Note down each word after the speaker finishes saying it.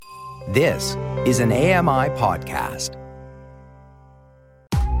This is an AMI podcast.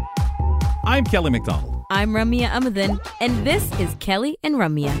 I'm Kelly McDonald. I'm Ramya Amadin, and this is Kelly and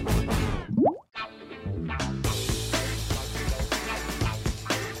Ramya.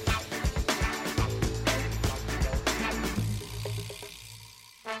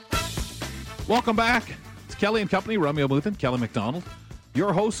 Welcome back. It's Kelly and Company, Ramya Amadin, Kelly McDonald,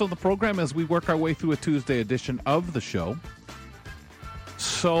 your host on the program as we work our way through a Tuesday edition of the show.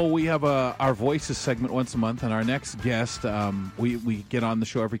 So we have our Voices segment once a month, and our next guest, we get on the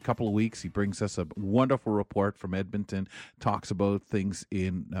show every couple of weeks. He brings us a wonderful report from Edmonton, talks about things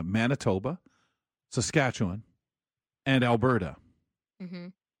in Manitoba, Saskatchewan, and Alberta. Mm-hmm.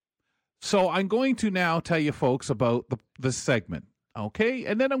 So I'm going to now tell you folks about this segment, okay?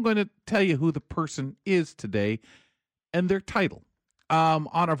 And then I'm going to tell you who the person is today and their title. On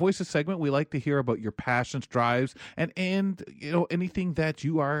our Voices segment, we like to hear about your passions, drives, and you know, anything that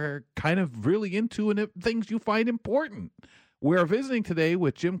you are kind of really into and things you find important. We're visiting today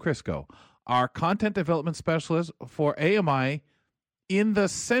with Jim Crisco, our content development specialist for AMI in the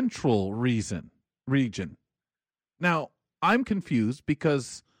Central region. Now, I'm confused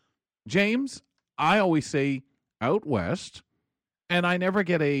because, James, I always say out west, and I never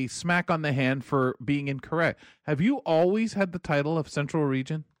get a smack on the hand for being incorrect. Have you always had the title of Central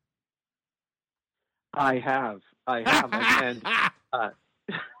Region? I have. And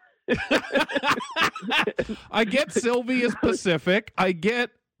I get Sylvie is Pacific. I get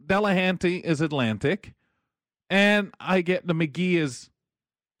Delahanty is Atlantic. And I get the McGee is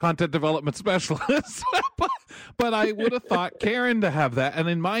Content Development Specialist. but I would have thought Karen to have that. And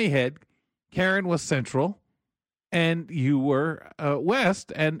in my head, Karen was Central. And you were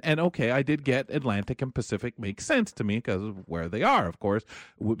west, and okay, I did get Atlantic and Pacific makes sense to me because of where they are, of course,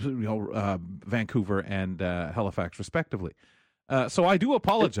 Vancouver and Halifax, respectively. So I do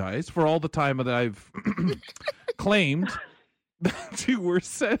apologize for all the time that I've claimed that you were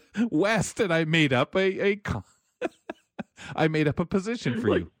set west, and I made up I made up a position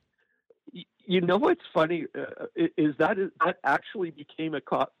for you. You know what's funny is that actually became a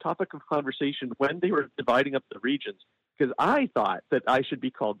topic of conversation when they were dividing up the regions, because I thought that I should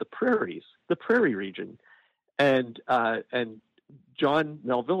be called the Prairie region, and John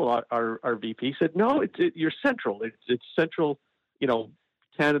Melville, our VP, said no, you're Central. It's Central, you know,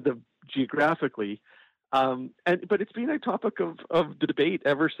 Canada geographically, but it's been a topic of debate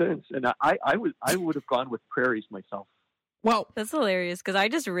ever since, and I would have gone with prairies myself. Well, that's hilarious because I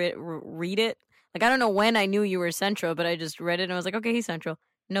just read it. Like, I don't know when I knew you were Central, but I just read it and I was like, okay, he's Central.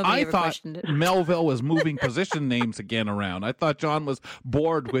 Nobody ever questioned it. Melville was moving position names again around. I thought John was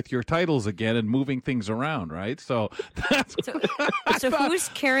bored with your titles again and moving things around, right? So that's so who's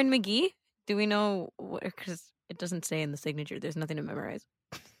Karen McGee? Do we know? Because it doesn't say in the signature. There's nothing to memorize.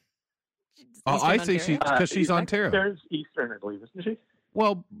 I say because she's Ontario. Karen's Eastern, I believe, isn't she?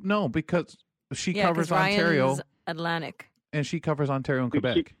 Well, no, because she covers Ontario. Ryan's Atlantic. And she covers Ontario and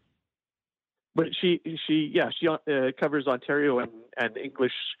Quebec. But she covers Ontario and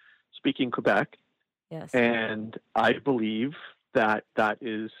English-speaking Quebec. Yes. And I believe that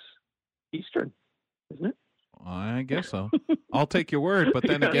is Eastern, isn't it? I guess so. I'll take your word. But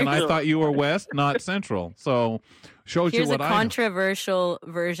then again, I thought you were West, not Central. So shows you what I know. Here's a controversial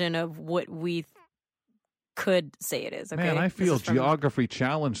version of what we could say it is. Okay? Man, I feel geography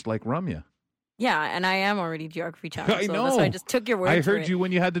challenged like Ramya. Yeah, and I am already geography challenged. I know. So that's why I just took your word for it. I heard you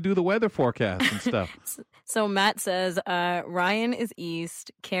when you had to do the weather forecast and stuff. So Matt says, Ryan is east,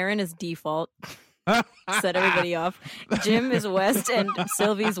 Karen is default. Set everybody off. Jim is west, and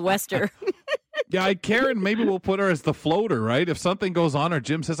Sylvie's wester. Yeah, Karen, maybe we'll put her as the floater, right? If something goes on or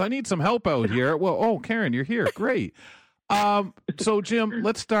Jim says, I need some help out here. Well, Karen, you're here. Great. So, Jim,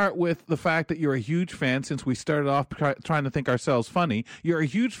 let's start with the fact that you're a huge fan, since we started off trying to think ourselves funny. You're a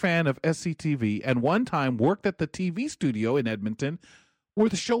huge fan of SCTV and one time worked at the TV studio in Edmonton where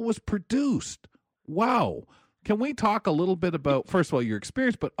the show was produced. Wow. Can we talk a little bit about, first of all, your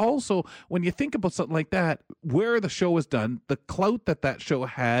experience, but also when you think about something like that, where the show was done, the clout that show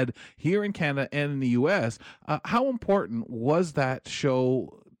had here in Canada and in the U.S., how important was that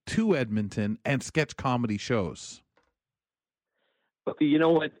show to Edmonton and sketch comedy shows? You know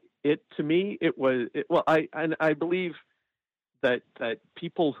what? To me, it was. I believe that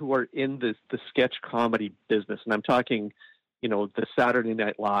people who are in the sketch comedy business, and I'm talking, you know, the Saturday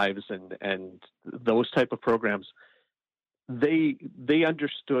Night Lives and those type of programs, they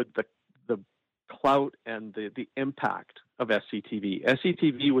understood the clout and the impact of SCTV.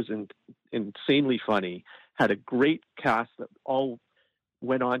 SCTV was insanely funny, had a great cast that all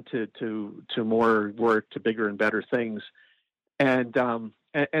went on to more work, to bigger and better things. And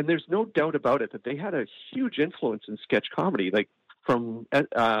and there's no doubt about it that they had a huge influence in sketch comedy, like from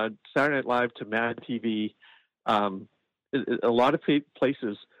Saturday Night Live to Mad TV. A lot of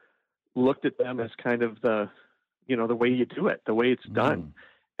places looked at them as kind of the way you do it, the way it's done.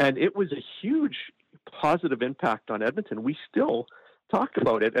 And it was a huge positive impact on Edmonton. We still talk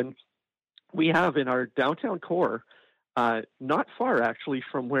about it. And we have in our downtown core, not far actually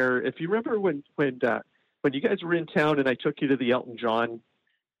from where, if you remember when you guys were in town and I took you to the Elton John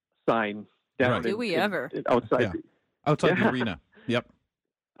sign down. Right. Did we ever? Outside. Yeah. Outside the arena. Yep.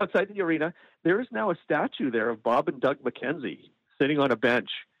 Outside the arena, there is now a statue there of Bob and Doug McKenzie sitting on a bench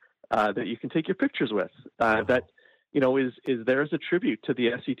that you can take your pictures with. That is there as a tribute to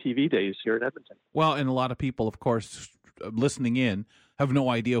the SCTV days here in Edmonton. Well, and a lot of people, of course, listening in, have no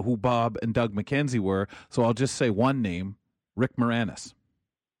idea who Bob and Doug McKenzie were. So I'll just say one name: Rick Moranis.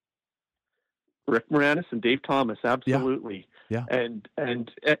 Rick Moranis and Dave Thomas, absolutely. Yeah. And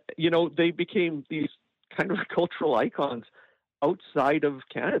they became these kind of cultural icons outside of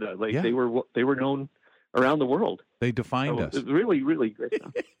Canada. Like they were known around the world. They defined us. It's really, really great.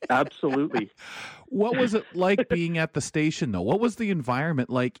 Absolutely. What was it like being at the station, though? What was the environment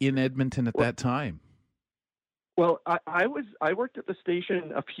like in Edmonton at that time? Well, I worked at the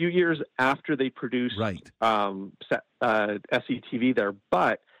station a few years after they produced SCTV there,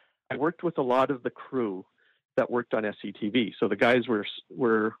 but I worked with a lot of the crew that worked on SCTV. So the guys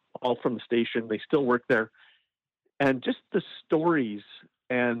were all from the station. They still work there. And just the stories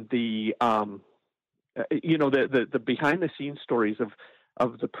and the behind the scenes stories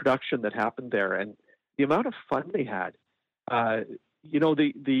of the production that happened there and the amount of fun they had. I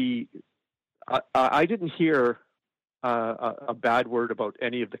didn't hear a bad word about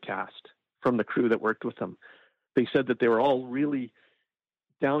any of the cast from the crew that worked with them. They said that they were all really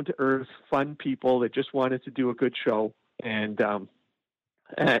down to earth, fun people that just wanted to do a good show, and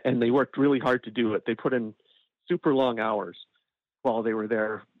they worked really hard to do it. They put in super long hours while they were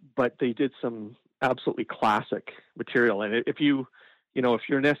there, but they did some absolutely classic material. And if you're an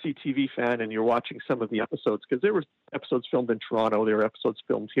SCTV fan and you're watching some of the episodes, because there were episodes filmed in Toronto, there were episodes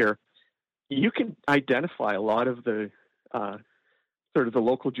filmed here, you can identify a lot of the sort of the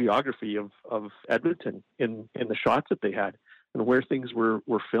local geography of Edmonton in the shots that they had and where things were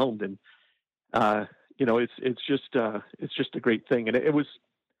filmed. And it's just a great thing. And it was,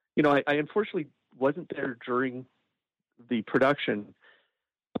 I unfortunately wasn't there during the production,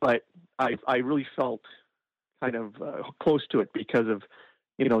 but I really felt kind of close to it because of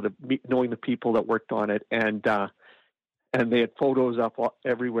knowing the people that worked on it, and they had photos up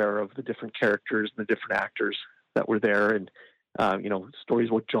everywhere of the different characters and the different actors that were there, and stories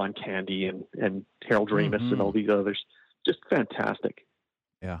about John Candy and Harold Ramis and all these others. Just fantastic.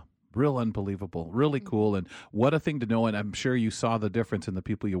 Yeah. Real unbelievable, really cool, and what a thing to know. And I'm sure you saw the difference in the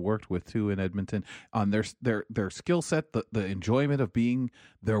people you worked with too in Edmonton on their skill set, the enjoyment of being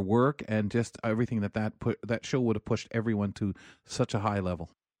their work, and just everything that show would have pushed everyone to such a high level.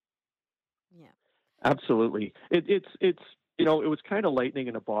 Yeah, absolutely. It was kind of lightning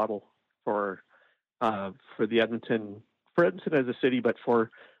in a bottle for the Edmonton as a city, but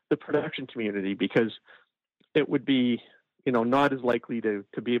for the production community, because it would be not as likely to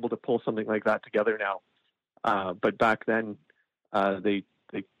be able to pull something like that together now. But back then, they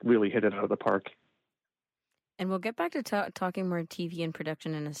really hit it out of the park. And we'll get back to talking more TV and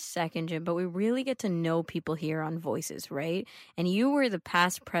production in a second, Jim, but we really get to know people here on Voices, right? And you were the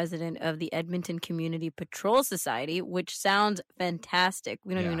past president of the Edmonton Community Patrol Society, which sounds fantastic.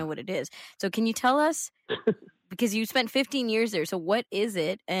 We don't even know what it is. So can you tell us, because you spent 15 years there, so what is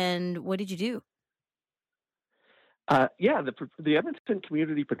it and what did you do? The Edmonton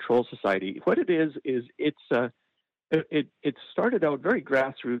Community Patrol Society. What it is it started out very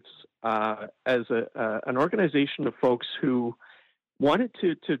grassroots as an organization of folks who wanted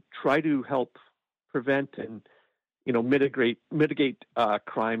to try to help prevent and mitigate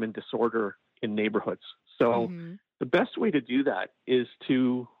crime and disorder in neighborhoods. So the best way to do that is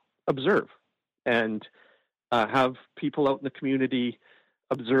to observe and have people out in the community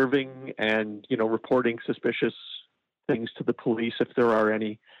observing and reporting suspicious things to the police if there are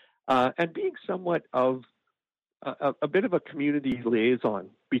any, and being somewhat of a bit of a community liaison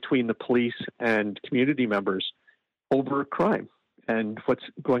between the police and community members over crime and what's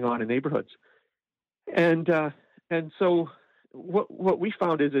going on in neighborhoods. And so what we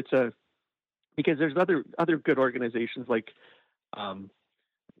found is because there's other good organizations like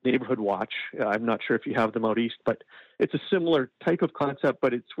Neighborhood Watch. I'm not sure if you have them out east, but it's a similar type of concept,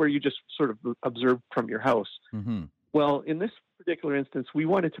 but it's where you just sort of observe from your house. Mm-hmm. Well, in this particular instance, we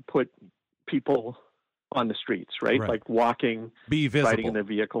wanted to put people on the streets, right? Right. Like walking, Be visible. riding in their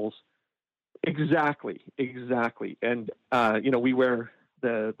vehicles. Exactly. And, we wear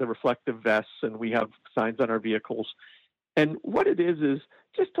the reflective vests and we have signs on our vehicles. And what it is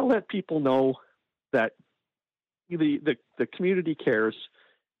just to let people know that the community cares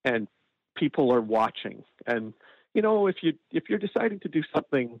and people are watching. And, if you're deciding to do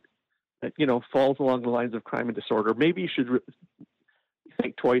something that, falls along the lines of crime and disorder, maybe you should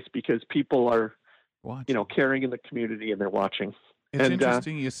think twice because people are, Watching. caring in the community and they're watching. It's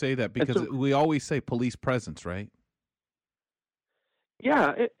interesting you say that because we always say police presence, right?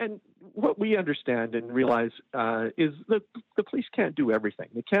 Yeah, and what we understand and realize is that the police can't do everything.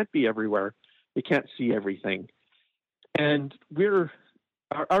 They can't be everywhere. They can't see everything. And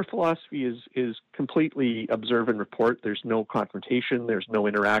our philosophy is completely observe and report. There's no confrontation. There's no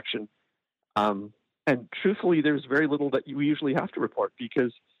interaction. And truthfully, there's very little that you usually have to report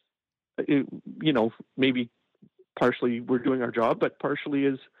because, maybe partially we're doing our job, but partially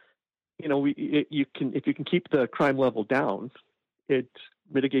is, if you can keep the crime level down, it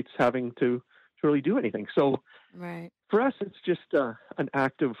mitigates having to really do anything. So right. For us, it's just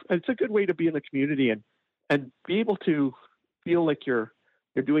it's a good way to be in the community and be able to feel like you're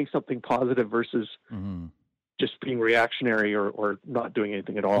doing something positive versus just being reactionary or not doing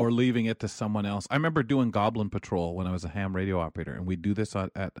anything at all. Or leaving it to someone else. I remember doing Goblin Patrol when I was a ham radio operator, and we'd do this on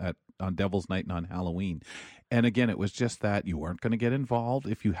Devil's Night and on Halloween. And again, it was just that you weren't going to get involved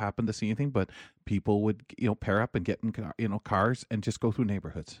if you happened to see anything, but people would, pair up and get in, cars and just go through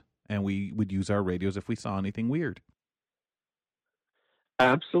neighborhoods. And we would use our radios if we saw anything weird.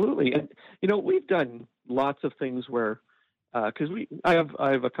 Absolutely. And, we've done lots of things where, because I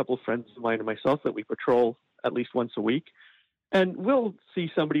have a couple of friends of mine and myself that we patrol at least once a week. And we'll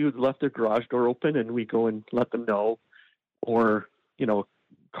see somebody who's left their garage door open and we go and let them know, or,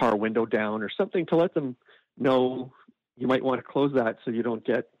 car window down or something to let them know you might want to close that so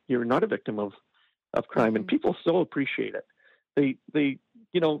you're not a victim of crime. And people so appreciate it. They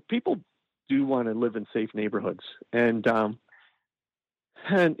people do want to live in safe neighborhoods. And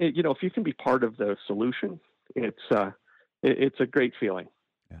if you can be part of the solution, it's a great feeling.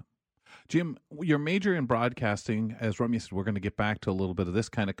 Yeah. Jim, your major in broadcasting, as Romeo said, we're going to get back to a little bit of this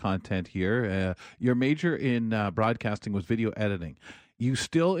kind of content here. Your major in broadcasting was video editing. You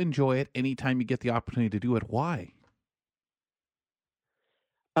still enjoy it anytime you get the opportunity to do it. Why?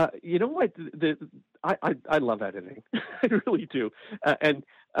 You know what? I love editing. I really do. And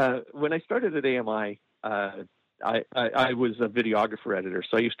when I started at AMI, I was a videographer editor,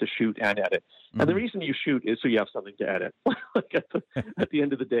 so I used to shoot and edit. And the reason you shoot is so you have something to edit at the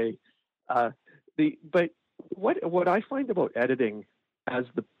end of the day. But what I find about editing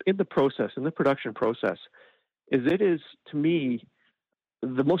in the production process, is it is, to me,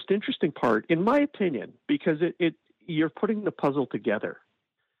 the most interesting part, in my opinion, because you're putting the puzzle together.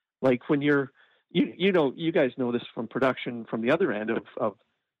 Like when you guys know this from production, from the other end of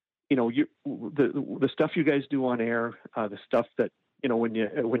the stuff you guys do on air, the stuff that, when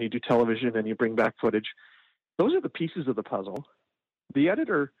you do television and you bring back footage, those are the pieces of the puzzle. The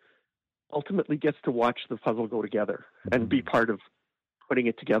editor ultimately gets to watch the puzzle go together and be part of putting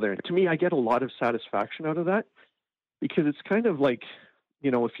it together. And to me, I get a lot of satisfaction out of that, because it's kind of like,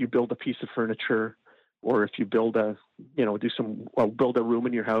 if you build a piece of furniture, or if you build build a room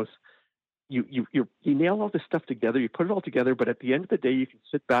in your house, you nail all this stuff together, you put it all together, but at the end of the day, you can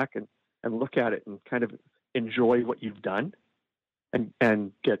sit back and look at it and kind of enjoy what you've done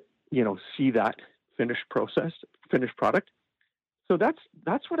and get, see that finished product. So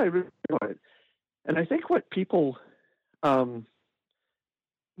that's what I really enjoy. And I think what people,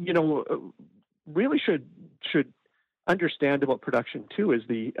 really should understand about production too is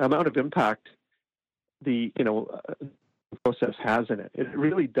the amount of impact the process has in it. It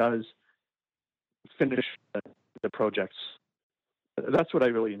really does finish the projects. That's what I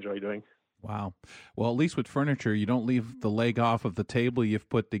really enjoy doing. Wow. Well, at least with furniture, you don't leave the leg off of the table you've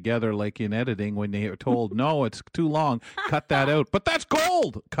put together like in editing when they're told, no, it's too long, cut that out. But that's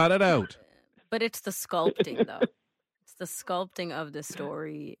gold! Cut it out. But it's the sculpting, though. It's the sculpting of the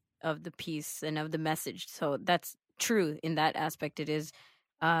story, of the piece, and of the message. So that's true in that aspect. It is.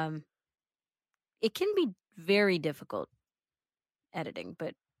 It can be very difficult, editing,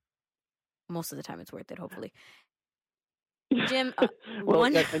 but most of the time it's worth it, hopefully. Jim,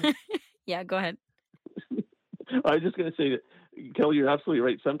 yeah, go ahead. I was just going to say that, Kelly, you're absolutely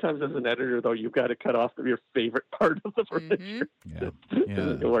right. Sometimes as an editor, though, you've got to cut off your favorite part of the furniture. Yeah.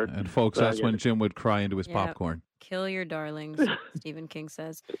 And folks, that's when Jim would cry into his popcorn. Kill your darlings, Stephen King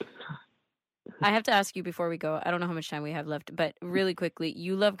says. I have to ask you before we go. I don't know how much time we have left, but really quickly,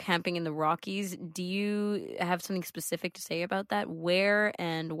 you love camping in the Rockies. Do you have something specific to say about that? Where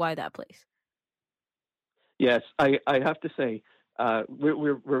and why that place? Yes, I have to say,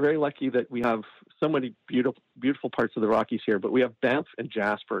 we're very lucky that we have so many beautiful parts of the Rockies here, but we have Banff and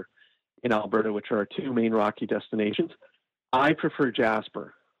Jasper in Alberta, which are our two main Rocky destinations. I prefer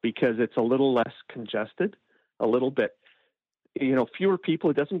Jasper because it's a little less congested, a little bit, fewer people.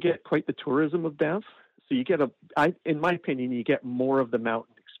 It doesn't get quite the tourism of Banff. So you get in my opinion, you get more of the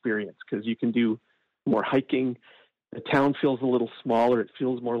mountain experience because you can do more hiking. The town feels a little smaller. It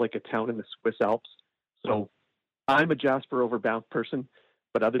feels more like a town in the Swiss Alps. So I'm a Jasper over Banff person,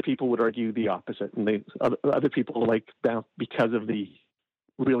 but other people would argue the opposite. And other people like Banff because of the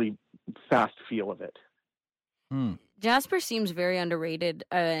really fast feel of it. Jasper seems very underrated,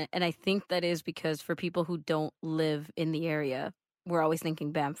 and I think that is because for people who don't live in the area, we're always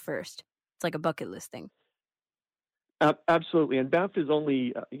thinking Banff first. It's like a bucket list thing. Absolutely, and Banff is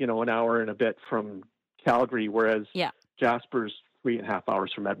only an hour and a bit from Calgary, whereas Jasper's 3.5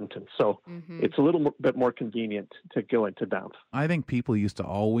 hours from Edmonton. So it's a little bit more convenient to go into Banff. I think people used to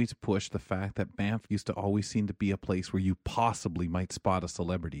always push the fact that Banff used to always seem to be a place where you possibly might spot a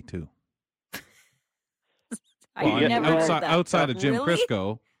celebrity too. Outside of Jim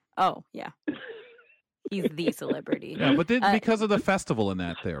Crisco. Oh, yeah. He's the celebrity. Yeah, but because of the festival and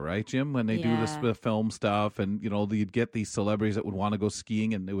that there, right, Jim? When they do the film stuff and, you'd get these celebrities that would want to go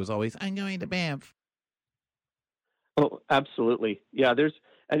skiing and it was always, I'm going to Banff. Oh, absolutely. Yeah,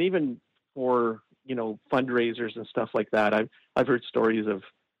 and even for, fundraisers and stuff like that, I've heard stories of,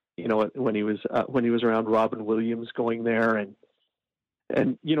 when he was around Robin Williams going there and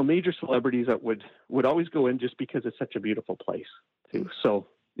major celebrities that would always go in just because it's such a beautiful place too. So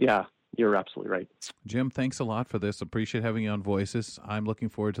yeah, you're absolutely right. Jim, thanks a lot for this. Appreciate having you on Voices. I'm looking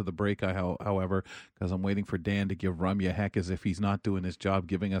forward to the break, however, because I'm waiting for Dan to give Rummy a heck as if he's not doing his job,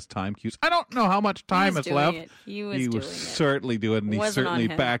 giving us time cues. I don't know how much time is left. He was certainly doing it, and he certainly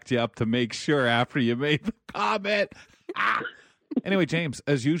backed you up to make sure after you made the comment. Anyway, James,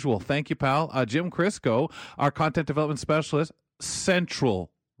 as usual, thank you, pal. Jim Crisco, our content development specialist, Central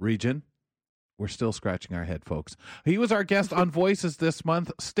Region. We're still scratching our head, folks. He was our guest on Voices this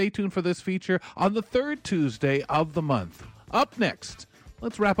month. Stay tuned for this feature on the third Tuesday of the month. Up next,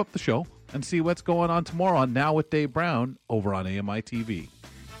 let's wrap up the show and see what's going on tomorrow on Now with Dave Brown over on AMI TV.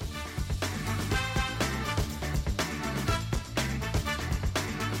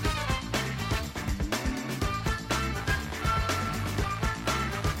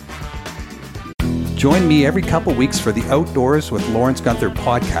 Join me every couple weeks for the Outdoors with Lawrence Gunther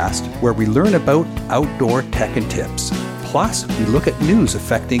podcast, where we learn about outdoor tech and tips. Plus, we look at news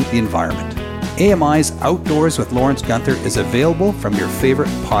affecting the environment. AMI's Outdoors with Lawrence Gunther is available from your favorite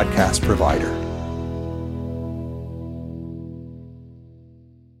podcast provider.